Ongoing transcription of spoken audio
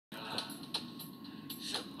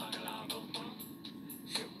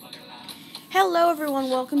Hello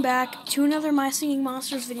everyone, welcome back to another My Singing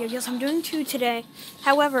Monsters video. Yes, I'm doing two today.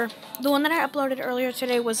 However, the one that I uploaded earlier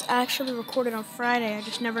today was actually recorded on Friday. I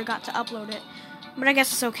just never got to upload it. But I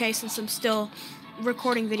guess it's okay since I'm still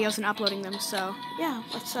recording videos and uploading them. So, yeah,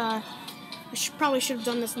 let's, I probably should have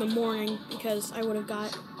done this in the morning because I would have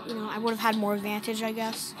got, I would have had more advantage, I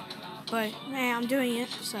guess. But, yeah, I'm doing it,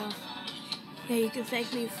 so, yeah, you can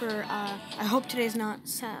thank me for, I hope today's not,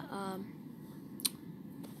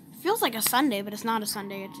 feels like a Sunday, but it's not a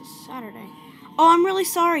Sunday, it's a Saturday. Oh, I'm really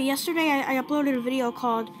sorry. Yesterday I uploaded a video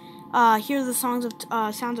called Hear the Sounds of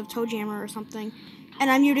ToeJammer or something,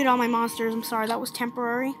 and I muted all my monsters. I'm sorry, that was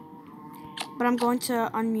temporary. But I'm going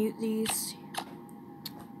to unmute these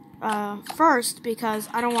first because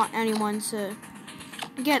I don't want anyone to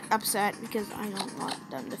get upset because I don't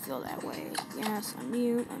want them to feel that way. Yes,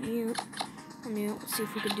 unmute. Let's see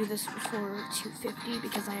if we can do this before 2:50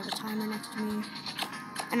 because I have a timer next to me.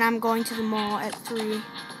 And I'm going to the mall at 3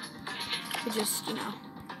 to just,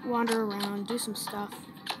 wander around, do some stuff.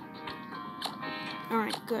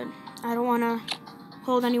 Alright, good. I don't want to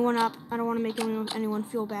hold anyone up. I don't want to make anyone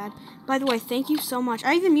feel bad. By the way, thank you so much.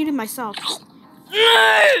 I even muted myself.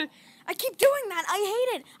 I keep doing that. I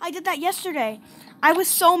hate it. I did that yesterday. I was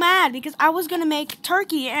so mad because I was going to make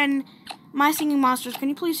turkey and My Singing Monsters. Can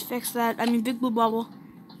you please fix that? I mean, Big Blue Bubble.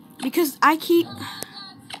 Because I keep...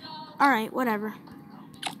 Alright, whatever.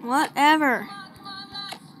 Whatever.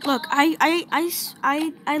 Look,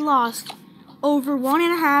 I lost over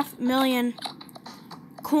 1.5 million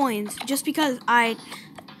coins just because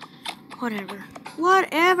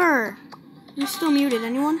Whatever. You're still muted.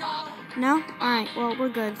 Anyone? No? Alright, well, we're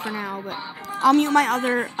good for now, but I'll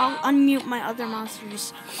unmute my other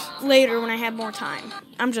monsters later when I have more time.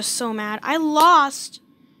 I'm just so mad. I lost.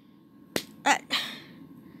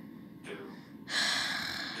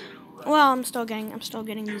 Well, I'm still getting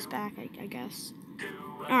these back, I guess.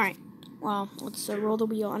 All right. Well, let's roll the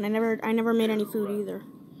wheel. And I never made any food either.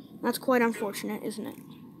 That's quite unfortunate, isn't it?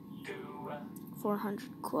 400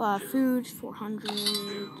 food, 400.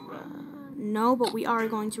 No, but we are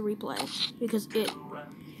going to replay because it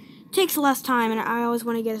takes less time, and I always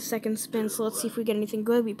want to get a second spin. So let's see if we get anything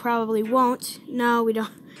good. We probably won't. No, we don't.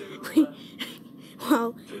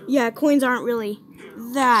 Well, yeah, coins aren't really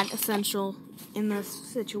that essential in this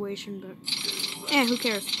situation, but who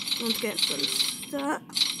cares? Let's get some stuff.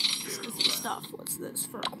 What's this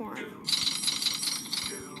for a corn?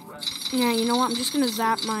 Yeah, you know what? I'm just gonna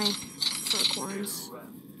zap my fur corns.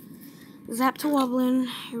 Zap to Wublin.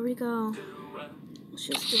 Here we go. Let's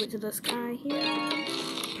just do it to this guy here.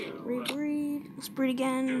 Rebreed. Let's breed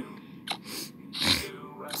again.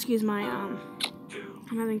 Excuse my I'm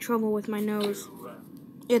having trouble with my nose.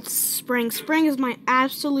 It's spring. Spring is my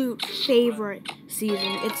absolute favorite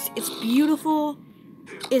season. It's beautiful.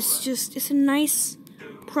 It's a nice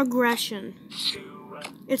progression.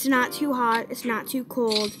 It's not too hot, it's not too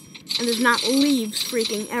cold, and there's not leaves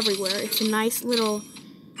freaking everywhere. It's a nice little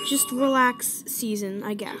just relax season,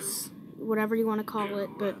 I guess. Whatever you want to call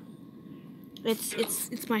it, but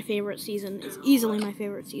it's my favorite season. It's easily my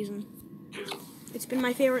favorite season. It's been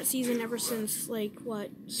my favorite season ever since,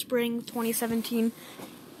 spring 2017.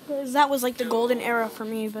 Because that was, the golden era for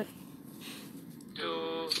me, but...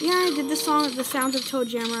 Yeah, I did the song, The Sounds of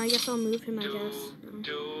ToeJammer. I guess I'll move him, I guess.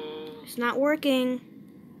 It's not working.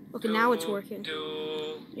 Okay, now it's working.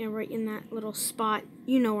 Yeah, right in that little spot.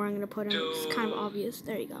 You know where I'm going to put him. It's kind of obvious.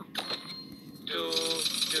 There you go.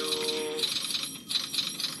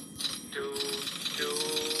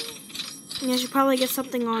 Yeah, I should probably get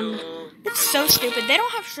something on... It's so stupid. They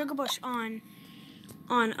don't have Sugar Bush on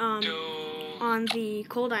the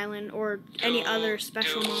Cold Island or any other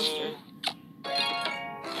special monster.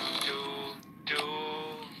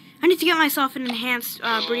 I need to get myself an enhanced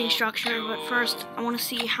breeding structure, but first I want to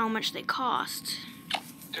see how much they cost.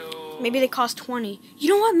 Maybe they cost 20. You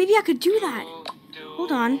know what? Maybe I could do that.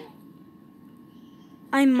 Hold on.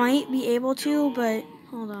 I might be able to, but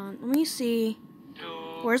hold on. Let me see.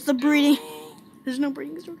 Where's the breeding? There's no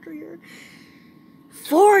breeding structure here.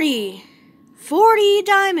 40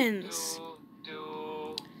 diamonds.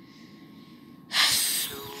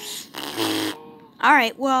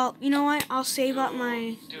 Alright, well, you know what? I'll save up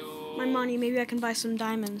my money. Maybe I can buy some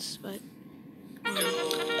diamonds, but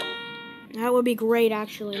that would be great,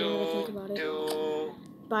 actually, now that I think about it.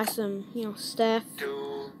 Buy some, stuff.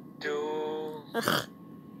 Ugh.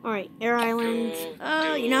 Alright, Air Island.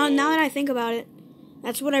 Now that I think about it,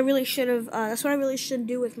 that's what I really should have, that's what I really should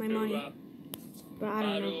do with my money. But I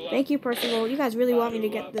don't know. Thank you, Percival. You guys really want me to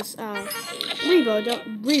get this,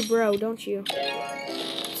 Rebro, don't you?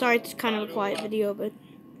 Sorry, it's kind of a quiet video, but...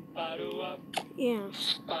 Yeah,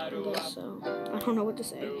 I guess so. I don't know what to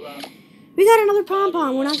say. We got another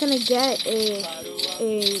pom-pom. We're not gonna get a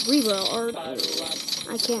reroll, or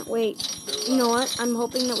I can't wait. You know what? I'm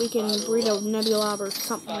hoping that we can breed a Nebula or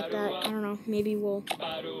something like that. I don't know. Maybe we'll.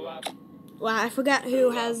 Well, I forgot who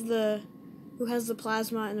has the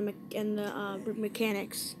plasma and the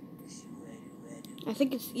mechanics. I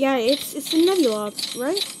think it's the Nebula,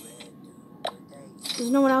 right? There's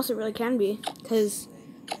no one else it really can be, because.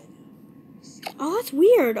 Oh, that's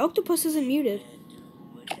weird. Octopus isn't muted.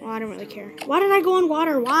 Well, I don't really care. Why did I go on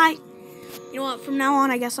water? Why? You know what? From now on,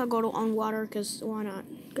 I guess I'll go on water, because why not?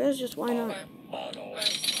 Because just why not?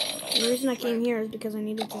 The reason I came here is because I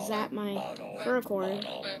needed to zap my paracord.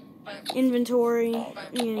 Inventory.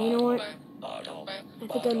 Yeah, you know what? I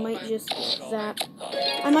think I might just zap.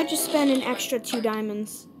 I might just spend an extra 2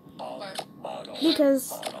 diamonds.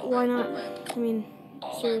 Because, why not? I mean,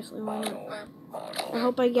 seriously, why not? I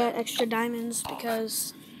hope I get extra diamonds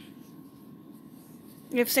because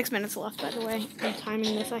we have 6 minutes left, by the way. I'm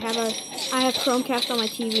timing this. I have Chromecast on my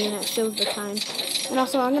TV and that shows the time. And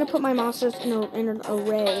also, I'm gonna put my monsters in an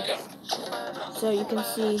array so you can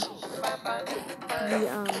see the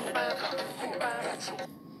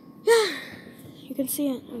yeah, you can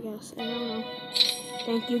see it. I guess I don't know.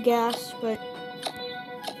 Thank you, Gas, but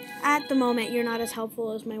at the moment you're not as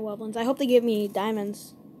helpful as my Wubblins. I hope they give me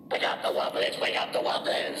diamonds. Wake up the Wubblins, wake up the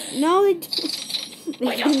Wubblins. No, they didn't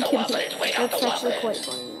give me. That's actually quite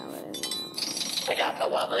funny now. Wake up the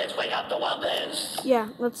Wubblins, wake up the Wubblins. Yeah,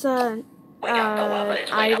 let's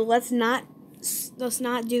let's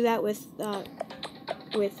not do that with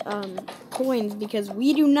coins, because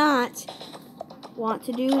we do not want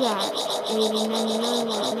to do that. 80, 99,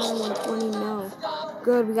 120, no.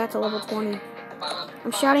 Good, we got to level 20.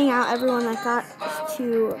 I'm shouting out everyone that got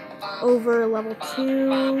to over level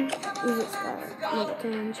 2. Is it level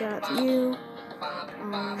 10? Shout out to you.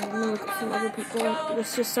 I'm gonna look at some other people.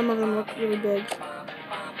 It's just some of them look really big.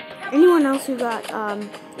 Anyone else who got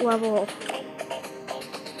level?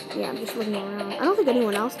 Yeah, I'm just looking around. I don't think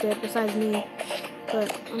anyone else did besides me.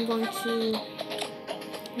 But I'm going to.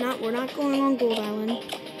 We're not going on Gold Island.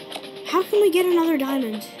 How can we get another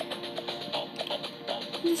diamond?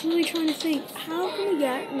 I'm just really trying to think. How can we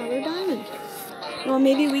get another diamond? Well,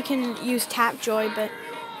 maybe we can use TapJoy, but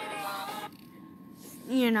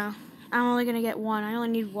you know, I'm only gonna get 1. I only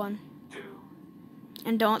need 1.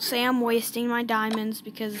 And don't say I'm wasting my diamonds,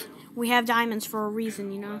 because we have diamonds for a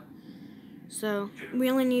reason, you know. So we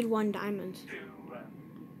only need 1 diamond.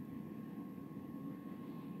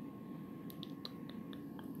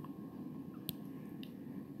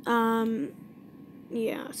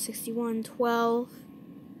 Yeah, 61, 12.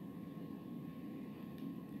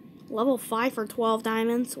 Level 5 for 12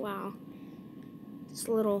 diamonds. Wow. Just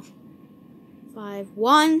a little 5,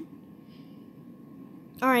 1.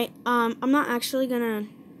 Alright, I'm not actually gonna.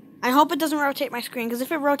 I hope it doesn't rotate my screen, because if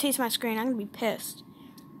it rotates my screen, I'm gonna be pissed.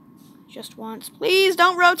 Just once. Please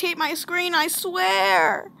don't rotate my screen, I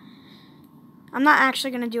swear. I'm not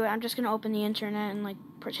actually gonna do it. I'm just gonna open the internet and, like,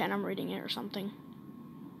 pretend I'm reading it or something.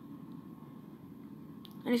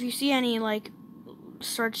 And if you see any, like,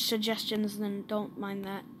 search suggestions, then don't mind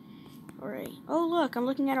that. Alright. Oh, look, I'm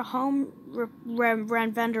looking at a home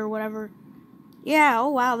vendor or whatever. Yeah, oh,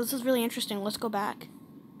 wow, this is really interesting. Let's go back.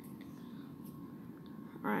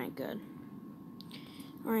 Alright, good.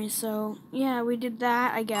 Alright, so, yeah, we did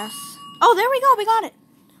that, I guess. Oh, there we go, we got it.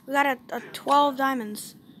 We got a 12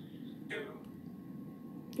 diamonds.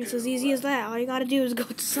 It's as easy as that. All you gotta do is go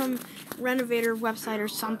to some renovator website or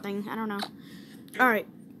something. I don't know. Alright.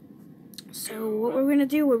 So, what we're gonna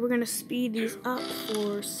do, we're gonna speed these up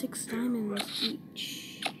for 6 diamonds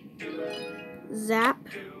each. Zap.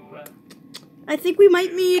 I think we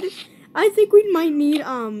might need, oh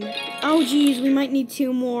geez, we might need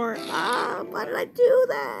 2 more. Why did I do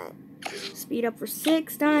that? Speed up for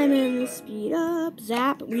 6 diamonds, speed up,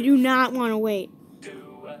 zap. We do not want to wait.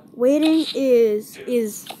 Waiting is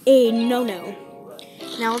a no-no.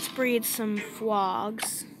 Now let's breed some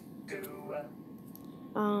frogs.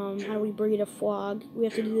 How do we breed a frog? We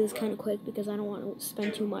have to do this kind of quick because I don't want to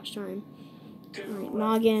spend too much time. Alright,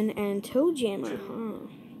 Noggin and Toe Jammer,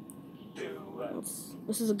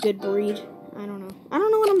 this is a good breed. I don't know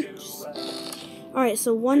what I'm just... Alright,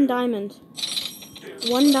 so 1 diamond.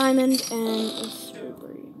 1 diamond, and let's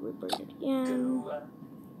rebreed it again.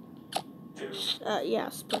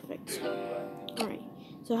 Yes, perfect. Alright,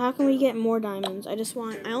 so how can we get more diamonds? I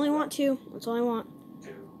only want 2. That's all I want.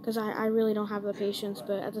 Because I really don't have the patience,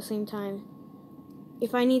 but at the same time,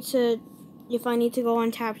 if I need to go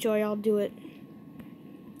on TapJoy, I'll do it.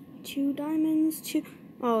 2 diamonds, 2.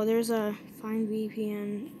 Oh, there's a Find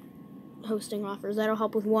VPN. hosting offers. That'll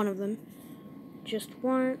help with one of them. Just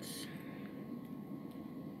once.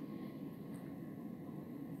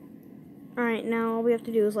 Alright, now all we have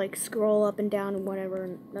to do is like scroll up and down and whatever,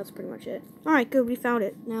 and that's pretty much it. Alright, good, we found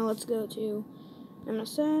it. Now let's go to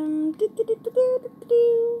MSM.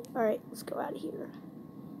 Alright, let's go out of here.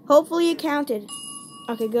 Hopefully it counted.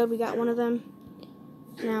 Okay, good, we got one of them.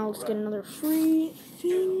 Now let's get another free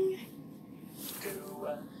thing.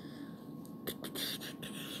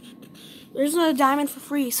 There's a diamond for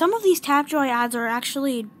free. Some of these TapJoy ads are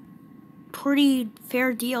actually pretty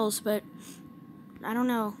fair deals, but I don't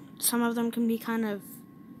know. Some of them can be kind of,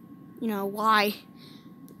 why?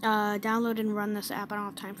 Download and run this app. I don't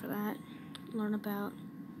have time for that. Learn about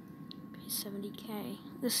pay 70K.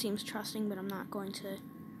 This seems trusting, but I'm not going to.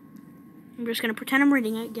 I'm just going to pretend I'm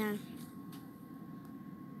reading it again.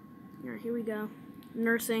 Here we go.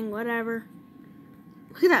 Nursing, whatever.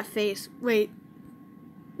 Look at that face. Wait.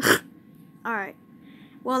 Alright.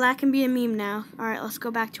 Well, that can be a meme now. Alright, let's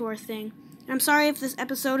go back to our thing. I'm sorry if this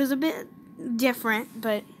episode is a bit different,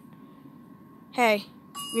 but hey,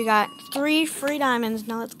 we got 3 free diamonds.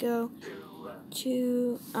 Now let's go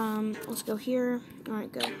to, let's go here.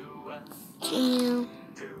 Alright, good. Continue.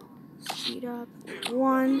 Speed up.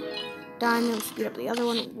 1 diamond. Speed up the other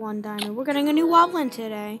one. 1 diamond. We're getting a new Woblin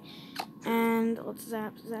today. And let's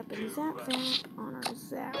zap, zappity, zap, zap on our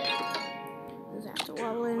zap. Zap to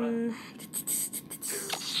Woblin.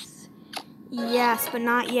 Yes, but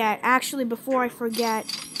not yet. Actually, before I forget,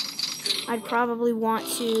 I'd probably want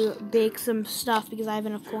to bake some stuff because I have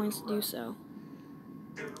enough coins to do so.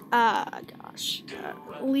 Gosh.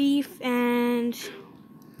 Leaf and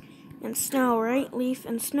snow, right? Leaf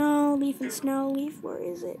and snow, leaf and snow, leaf. Where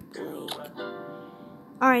is it? Blank.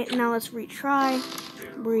 Alright, now let's retry.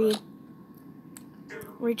 Breathe.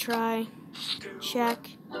 Retry.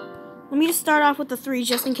 Check. Let me just start off with the 3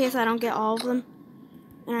 just in case I don't get all of them.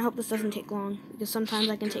 And I hope this doesn't take long, because sometimes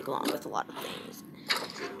I can take long with a lot of things.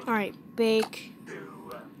 Alright, bake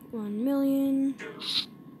 1 million.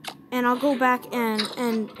 And I'll go back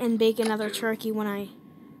and bake another turkey when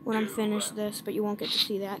I'm finished this, but you won't get to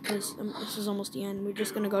see that because this is almost the end. We're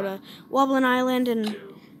just gonna go to Woblin Island, and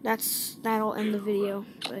that'll end the video.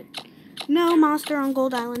 But no monster on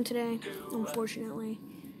Gold Island today, unfortunately.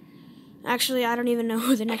 Actually, I don't even know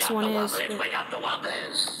who the next one is.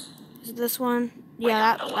 Is it this one?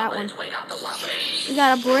 Yeah, that one. We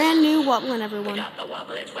got a brand new Woblin, everyone.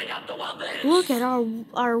 Look at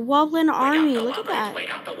our Woblin army. Look at that.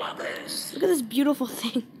 Look at this beautiful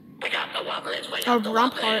thing. Or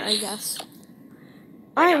rump heart, I guess.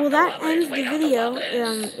 Alright, well that ends the video.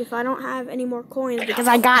 If I don't have any more coins, because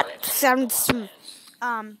I got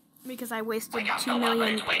because I wasted 2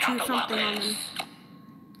 million, 2 something on them.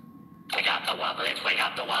 We got the Woblins, we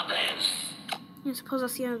got the Woblins. I suppose I'll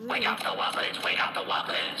see how this We got the Woblins, we got the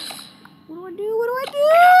Woblins. What do I do? What do I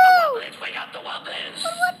do? We got the Woblins.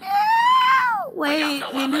 What do I do? Wait,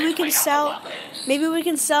 maybe we can sell. Maybe we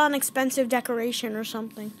can sell an expensive decoration or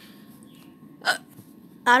something.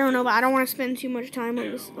 I don't know, but I don't want to spend too much time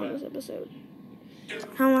on this episode.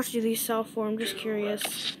 How much do these sell for? I'm just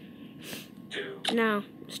curious. No,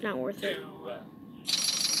 it's not worth it.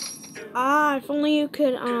 If only you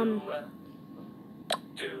could,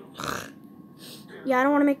 yeah, I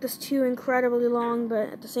don't want to make this too incredibly long, but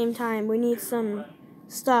at the same time, we need some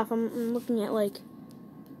stuff. I'm looking at, like,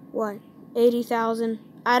 what, 80,000?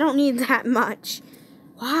 I don't need that much.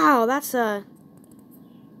 Wow, that's,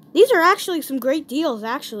 these are actually some great deals,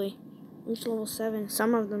 actually. Each level 7,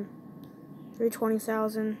 some of them.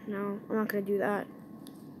 320,000. No, I'm not going to do that.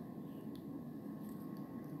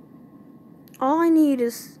 All I need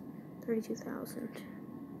is 32,000.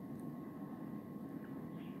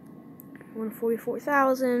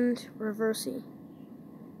 144,000. Reversey.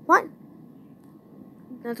 What?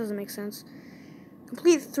 That doesn't make sense.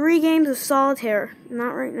 Complete 3 games of solitaire.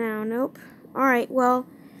 Not right now. Nope. Alright, well,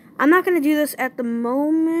 I'm not going to do this at the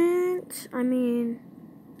moment. I mean,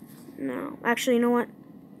 no. Actually, you know what?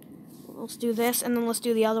 Let's do this, and then let's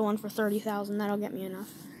do the other one for 30,000. That'll get me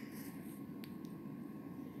enough.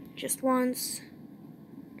 Just once.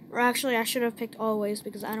 Or actually, I should have picked always,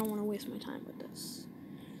 because I don't want to waste my time with this.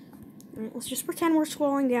 Alright, let's just pretend we're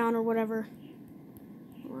scrolling down or whatever.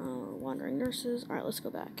 Wandering nurses. Alright, let's go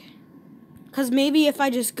back. Because maybe if I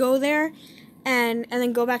just go there and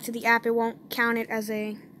then go back to the app, it won't count it as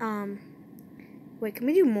a, wait, can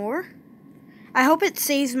we do more? I hope it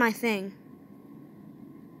saves my thing.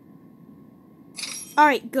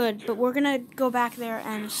 Alright, good, but we're gonna go back there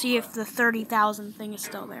and see if the 30,000 thing is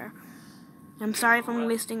still there. I'm sorry if I'm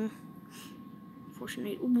wasting...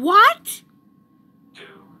 What?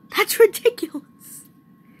 That's ridiculous.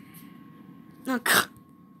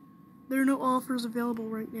 There are no offers available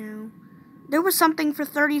right now. There was something for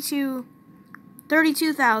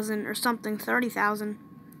 32,000 or something, 30,000.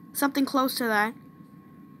 Something close to that.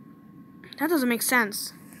 That doesn't make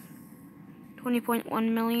sense.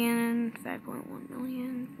 20.1 million, 5.1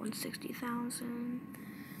 million, 160,000,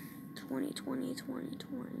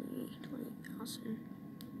 20,000,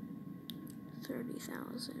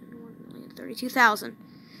 30,000, 1 million, 32,000.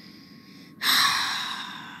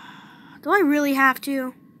 Do I really have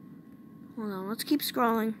to? Hold on, let's keep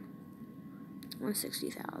scrolling.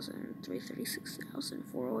 160,000, 336,000,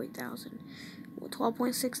 408,000,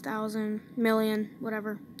 12.6 thousand, million,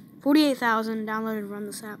 whatever. 48,000, download and run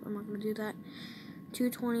this app. I'm not going to do that.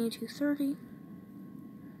 220, 230,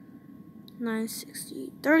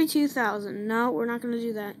 960, 32,000. No, we're not going to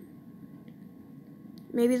do that.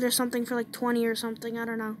 Maybe there's something for like 20 or something. I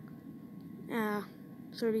don't know.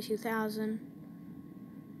 32,000,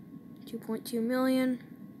 2.2 million.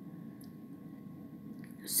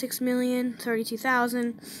 6 million,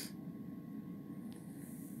 32,000.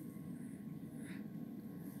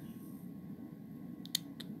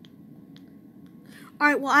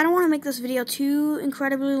 Alright, well, I don't want to make this video too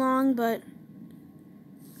incredibly long, but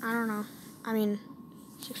I don't know. I mean,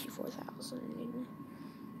 64,000.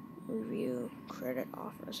 Review, credit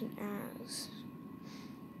offers, and ads.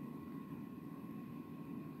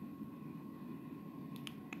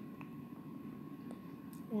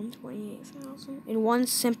 $128,000 in one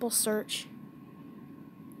simple search.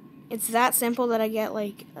 It's that simple that I get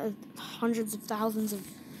like hundreds of thousands of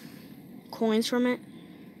coins from it.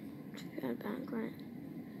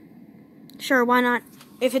 Sure, why not?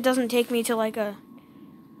 If it doesn't take me to like a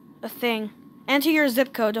thing. Enter your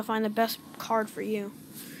zip code to find the best card for you.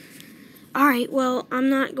 Alright, well, I'm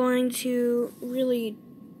not going to really,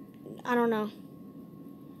 I don't know.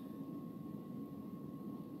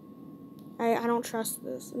 I don't trust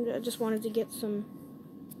this. I just wanted to get some.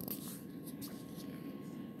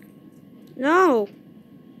 No.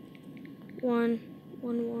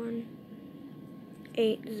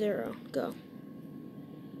 11180. Go.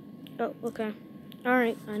 Oh, okay.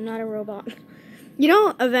 Alright, I'm not a robot. You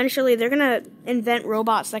know, eventually they're gonna invent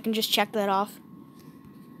robots that can just check that off.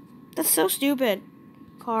 That's so stupid.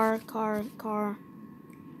 Car. Car.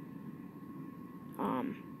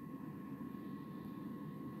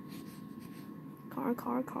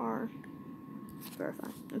 Verify.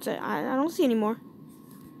 That's it. I don't see any more.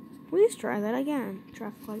 Please try that again.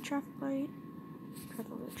 Traffic light.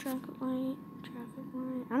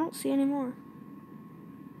 I don't see any more.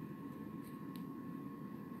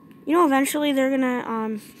 You know, eventually they're gonna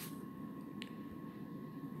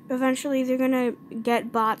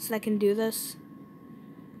get bots that can do this.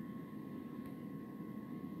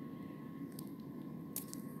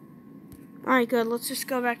 Alright, good. Let's just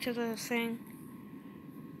go back to the thing.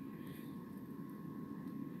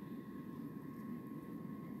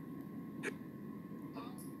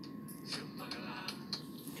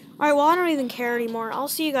 Alright, well, I don't even care anymore. I'll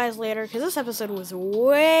see you guys later, because this episode was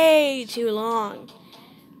way too long.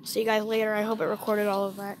 See you guys later. I hope it recorded all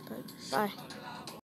of that. But bye.